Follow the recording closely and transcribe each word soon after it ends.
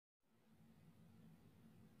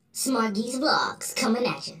Smart Geeks Vlogs coming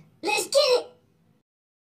at you. Let's get it!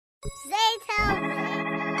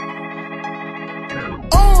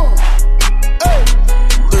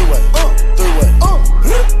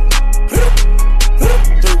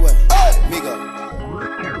 Three-way,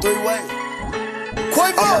 Migo. Three-way.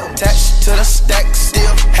 I'm attached to the stack, still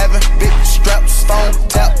having big straps, phone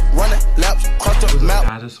tap, running laps, cross the map.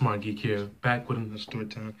 Guys, it's Smart Geek here, back with another story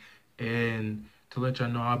time. And to let y'all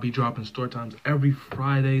know, I'll be dropping story times every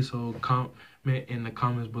Friday, so comment in the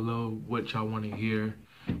comments below what y'all want to hear,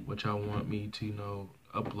 what y'all want me to,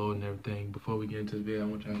 upload and everything. Before we get into the video, I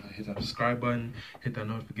want y'all to hit that subscribe button, hit that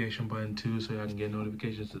notification button too, so y'all can get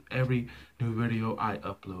notifications of every new video I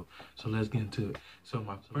upload. So let's get into it. So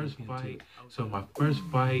my first fight,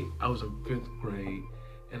 I was in 5th grade,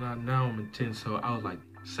 and now I'm in 10th, so I was like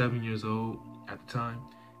 7 years old at the time.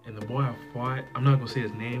 And the boy I fought, I'm not gonna say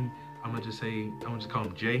his name, I'm gonna just call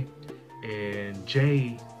him Jay. And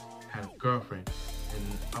Jay had a girlfriend,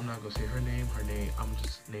 and I'm not gonna say her name, I'm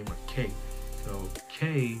just name her Kay. So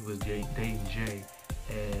Kay was dating Jay,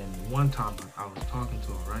 and one time I was talking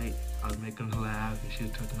to her, right? I was making her laugh, and she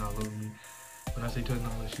was touching all over me. When I say touching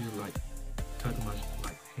all over, she was like touching my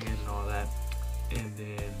hand and all that. And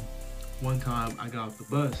then one time I got off the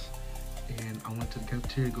bus, and I went to the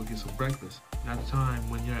cafeteria to go get some breakfast. And at the time,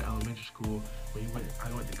 when you're at elementary school,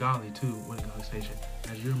 I went to Golly too, went to Golly Station.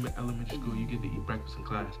 As you're in elementary school, you get to eat breakfast in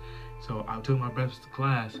class. So I took my breakfast to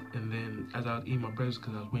class, and then as I was eating my breakfast,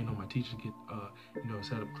 because I was waiting on my teacher to get,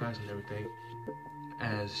 set up class and everything,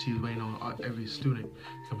 as she was waiting on every student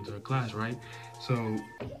coming to her class, right? So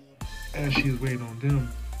as she was waiting on them,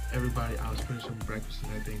 everybody, I was finishing breakfast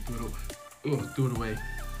and everything, threw it away.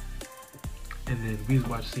 And then we was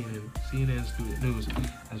watching CNN Student News.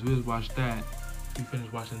 As we was watching that, we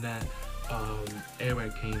finished watching that,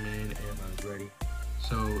 everybody came in, everybody was ready.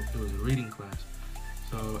 So it was a reading class.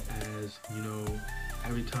 So as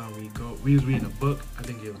every time we was reading a book, I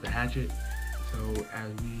think it was The Hatchet. So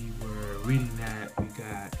as we were reading that, we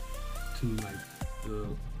got to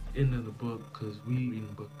the end of the book, because we reading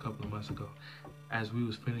the book a couple of months ago. As we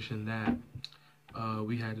was finishing that,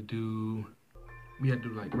 we had to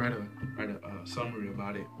write a summary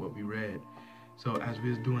about it, what we read. So as we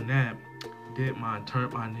was doing that, did mine,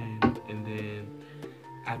 turned mine in, and then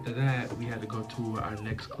after that, we had to go to our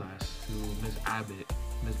next class, to Miss Abbott.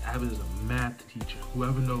 Miss Abbott is a math teacher.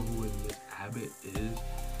 Whoever knows who Miss Abbott is,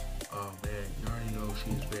 oh man, you already know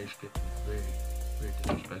she's very strict and very, very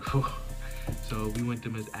disrespectful. So we went to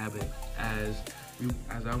Miss Abbott. As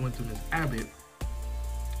I went to Miss Abbott,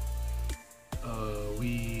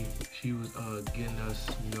 she was getting us,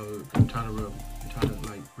 trying to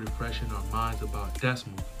refreshing our minds about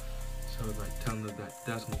decimals. So telling us that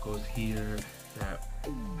decimal goes here, that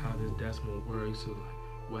how this decimal works, so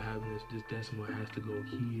what happens is this decimal has to go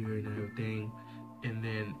here and everything. And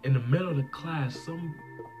then in the middle of the class,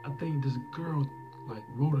 I think this girl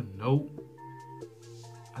wrote a note.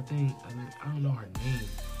 I don't know her name.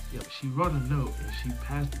 Yeah, but she wrote a note and she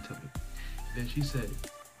passed it to me. Then she said,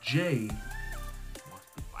 Jay wants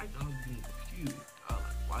to fight. I was being confused. I was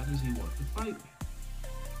like, why does he want to fight me?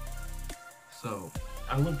 So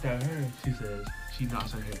I looked at her and she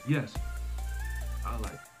nods her head, yes. I was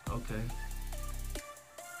like, okay.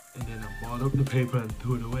 And then I balled up the paper and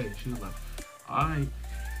threw it away. She was like, all right.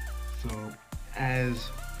 So as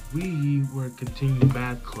we were continuing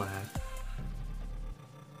math class,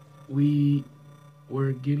 we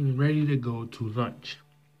were getting ready to go to lunch.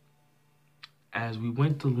 As we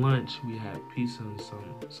went to lunch, we had pizza and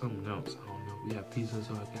something else. I don't know. We had pizza,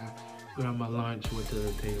 so I grabbed my lunch, went to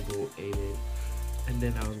the table, ate it. And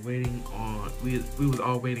then I was waiting on, we was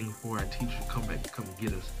all waiting for our teacher to come back to come and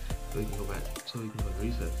get us, so we can go to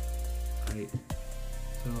recess, right?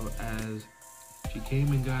 So as she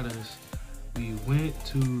came and got us, we went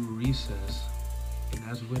to recess. And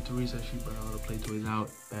as we went to recess, she brought all the play toys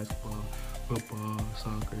out: basketball, football,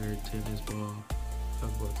 soccer, tennis ball,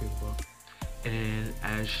 softball, tennis ball. And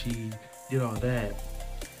as she did all that,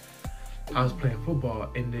 I was playing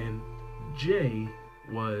football, and then Jay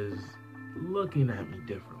was looking at me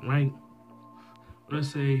different, right? When I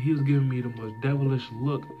say he was giving me the most devilish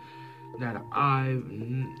look that I've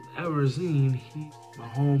ever seen, my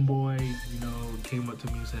homeboy, came up to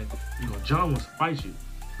me and said, John wants to fight you.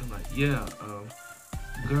 I'm like, yeah,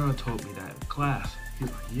 girl told me that in class. He's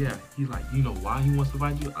like, yeah. He's like, you know why he wants to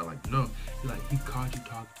fight you? I'm like, no. He's like, he caught you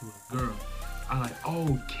talking to a girl. I'm like,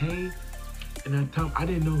 oh, okay. And at the time, I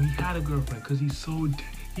didn't know he had a girlfriend, because he is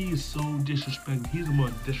so disrespectful. He's the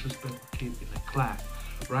most disrespectful kid in the class,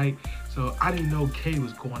 right? So I didn't know Kay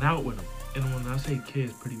was going out with him. And when I say Kay,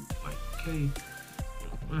 it's pretty, Kay,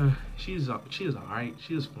 she's alright.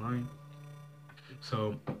 She was fine.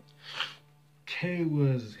 So Kay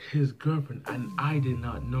was his girlfriend, and I did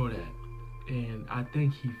not know that. And I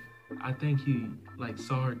think he like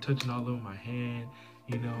saw her touching all over my hand.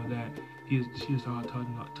 You know that she was all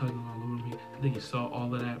touching all over me. I think he saw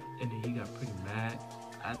all of that, and then he got pretty mad.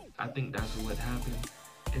 I think that's what happened.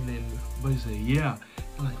 And then Buddy said, yeah,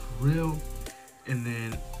 like for real. And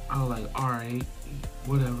then I was like, all right,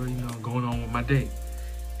 whatever, you know, going on with my day.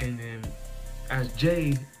 And then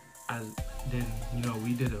then, you know,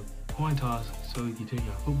 we did a coin toss so we could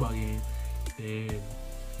continue our football game. And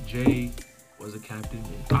Jay was a captain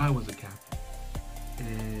and I was a captain.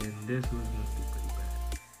 And this was gonna be pretty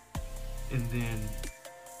bad. And then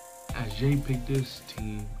as Jay picked this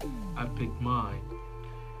team, I picked mine.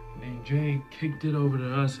 And Jay kicked it over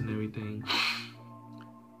to us and everything.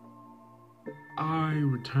 I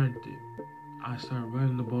returned it. I started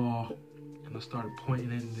running the ball and I started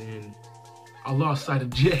pointing it, and then I lost sight of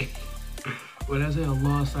Jay. When I say I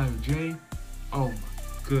lost sight of Jay, oh my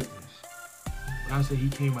goodness. When I say he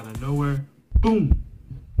came out of nowhere, boom!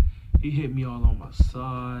 He hit me all on my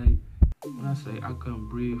side. When I say I couldn't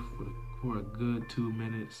breathe for a good 2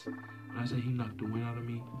 minutes. When I say he knocked the wind out of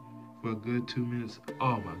me for a good 2 minutes,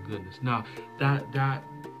 oh my goodness. Now, that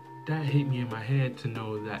hit me in my head to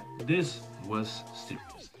know that this was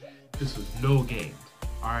serious. This was no games,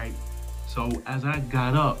 all right? So as I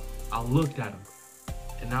got up, I looked at him,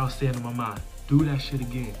 and I was saying in my mind, do that shit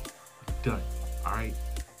again, you're done, all right?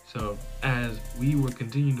 So as we were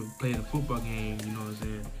continuing to play the football game, you know what I'm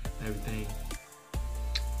saying, everything,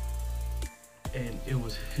 and it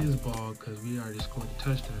was his ball because we already scored a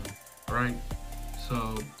touchdown, all right?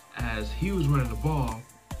 So as he was running the ball,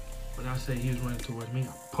 when I say he was running towards me,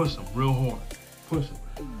 I pushed him real hard. Push him.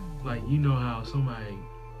 Like, you know how somebody,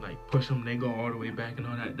 like, push him, they go all the way back and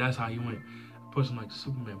all that? That's how he went. I pushed him like a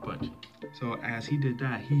Superman punch. So as he did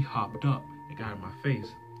that, he hopped up and got in my face.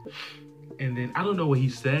 And then, I don't know what he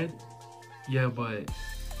said. Yeah, but,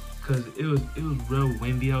 because it was real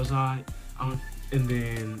windy outside. And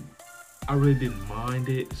then, I really didn't mind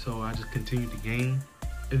it, so I just continued the game.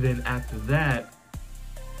 And then after that,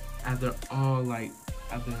 after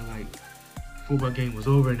football game was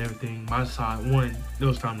over and everything, my side won. It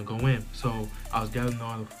was time to go in, so I was gathering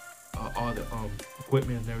all the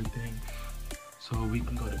equipment and everything, so we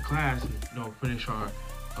can go to class and, you know, finish our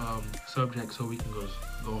subject, so we can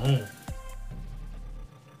go home.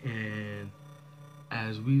 And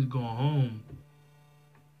as we was going home,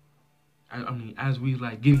 as we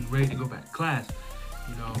like getting ready to go back to class,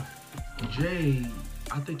 you know, Jay,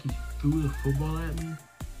 I think he threw the football at me.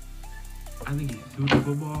 And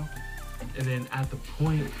then at the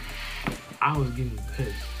point, I was getting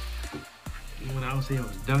pissed. And when I would say I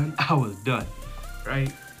was done, I was done,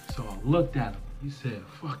 right? So I looked at him. He said,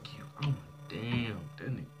 fuck you. I'm like, damn, that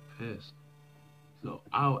nigga pissed. So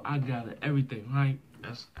I gathered everything, right?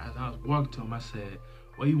 As I was walking to him, I said,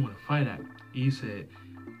 where you want to fight at? He said,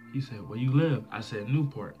 where you live? I said,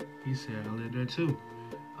 Newport. He said, I live there too.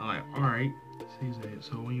 I'm like, all right. So he said,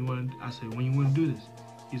 so when you want to do this?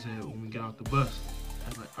 He said, when we get off the bus. I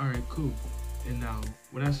was like, all right, cool. And now,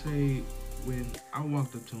 when I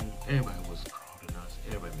walked up to him, everybody was crowding us.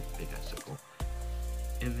 Everybody made a big ass circle.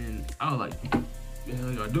 And then I was like, what the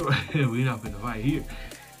hell y'all doing? We're not gonna fight here.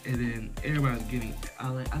 And then everybody was getting,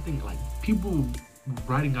 I think like people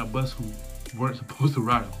riding our bus who weren't supposed to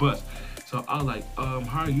ride a bus. So I was like,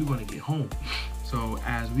 how are you gonna get home? So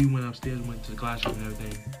as we went upstairs, went to the classroom and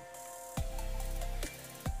everything,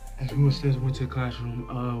 went to the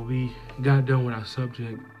classroom, we got done with our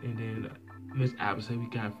subject, and then Miss Abbott said we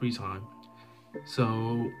got free time.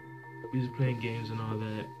 So we was playing games and all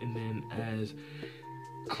that, and then as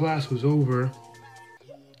class was over,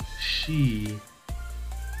 she,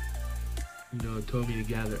 you know, told me to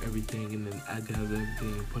gather everything, and then I gathered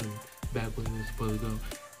everything and put them back where they were supposed to go.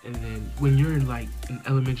 And then when you're in like in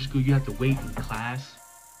elementary school, you have to wait in class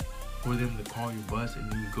for them to call your bus,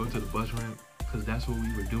 and then you go to the bus ramp, because that's what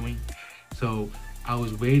we were doing. So I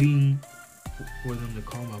was waiting for them to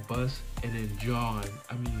call my bus, and then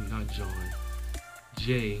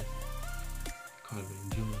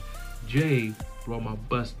Jay rode my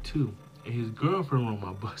bus too, and his girlfriend rode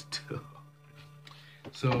my bus too.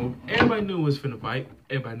 So everybody knew it was finna fight.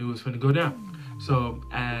 Everybody knew it was finna go down. So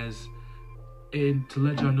and to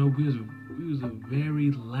let y'all know, we was the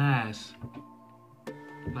very last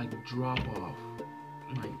like drop off.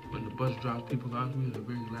 Like when the bus drops people off, we were the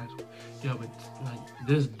very last one. Yeah, but like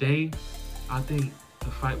this day, I think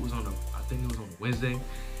the fight was on a Wednesday,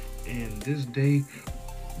 and this day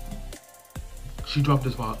she dropped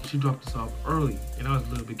us off early, and I was a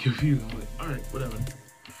little bit confused. I was like, all right, whatever.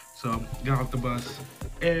 So got off the bus.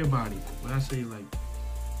 Everybody, when I say like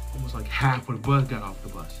almost like half of the bus got off the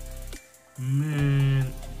bus. Man,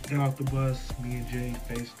 got off the bus. Me and Jay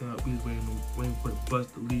faced up. We was waiting for the bus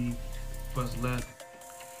to leave. Bus left.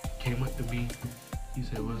 Came up to me. He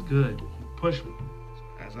said, "What's good?" He pushed me.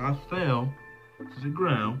 As I fell to the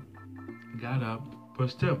ground, got up,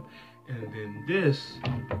 pushed him, and then this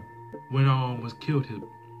went on, was killed him.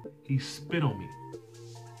 He spit on me.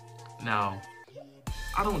 Now,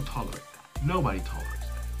 I don't tolerate that. Nobody tolerates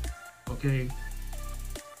that. Okay?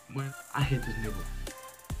 When I hit this nigga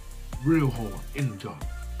real hard in the jaw,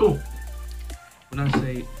 boom. When I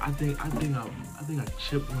say I think I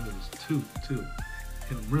chipped one of his tooth too.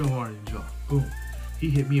 Hit him real hard in the jaw, boom. He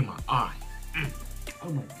hit me in my eye. Oh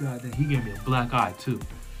my God! Then he gave me a black eye too.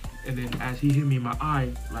 And then as he hit me in my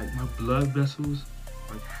eye, like my blood vessels,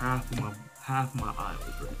 like half of my eye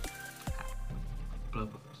was red.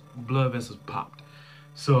 Blood vessels popped.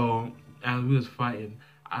 So as we was fighting,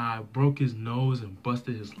 I broke his nose and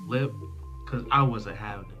busted his lip because I wasn't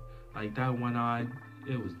having it. Like that one eye,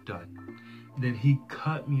 it was done. Then he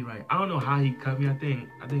cut me right. I don't know how he cut me. I think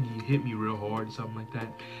he hit me real hard or something like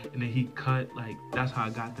that. And then he cut, like, that's how I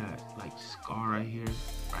got that like scar right here,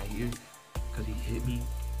 because he hit me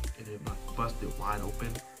and it busted wide open.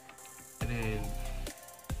 And then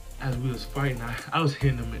as we was fighting, I was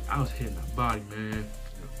hitting him. I was hitting the body, man.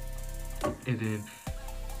 And then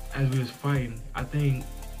as we was fighting, I think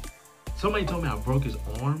somebody told me I broke his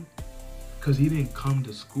arm because he didn't come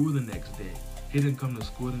to school the next day. He didn't come to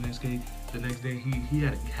school the next day. The next day, he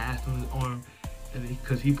had a cast on his arm, and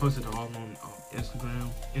because he posted it all on Instagram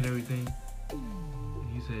and everything. And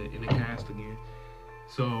he said, in the cast again.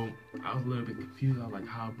 So I was a little bit confused. I was like,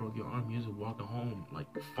 how I broke your arm? You was walking home, like,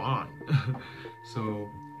 fine. So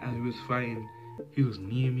as we was fighting, he was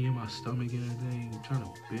kneeing me in my stomach and everything, trying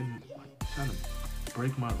to bend, like, trying to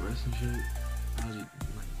break my wrist and shit. I was just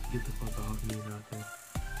like, get the fuck off me and everything.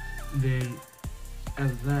 Then,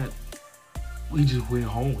 after that, we just went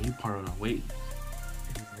home. He parted our ways.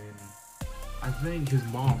 And then I think his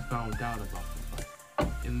mom found out about the fight.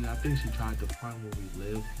 And I think she tried to find where we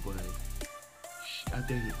lived, but I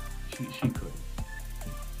think she couldn't.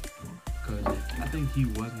 Because I think he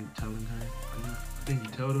wasn't telling her. I think he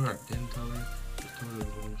told her or didn't tell her. Just told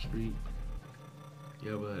her on the street.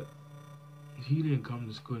 Yeah, but he didn't come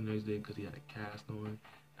to school the next day because he had a cast on.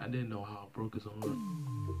 I didn't know how I broke his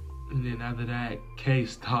arm. And then after that, Kay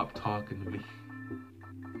stopped talking to me.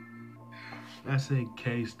 I said,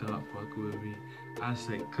 Kay, stop fucking with me. I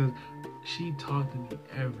said, cause she talked to me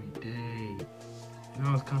every day. And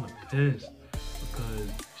I was kind of pissed because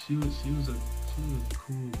she was a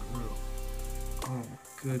cool girl. Oh my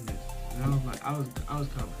goodness. And I was like, I was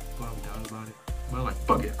kind of bummed out about it. But I'm like,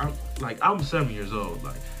 fuck it. I'm 7 years old.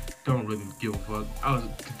 Like, don't really give a fuck. I was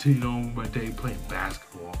continuing on with my day playing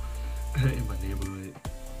basketball in my neighborhood.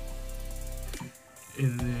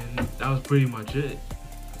 And then that was pretty much it.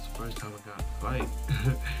 That's the first time I got in a fight.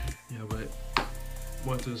 Yeah, but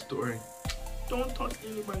more to the story. Don't talk to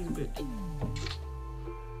anybody's bitch.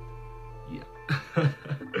 Yeah.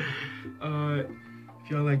 If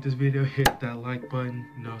y'all like this video, hit that like button,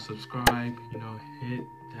 subscribe, hit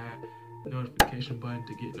that notification button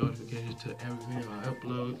to get notifications to every video I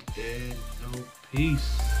upload. And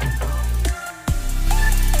peace.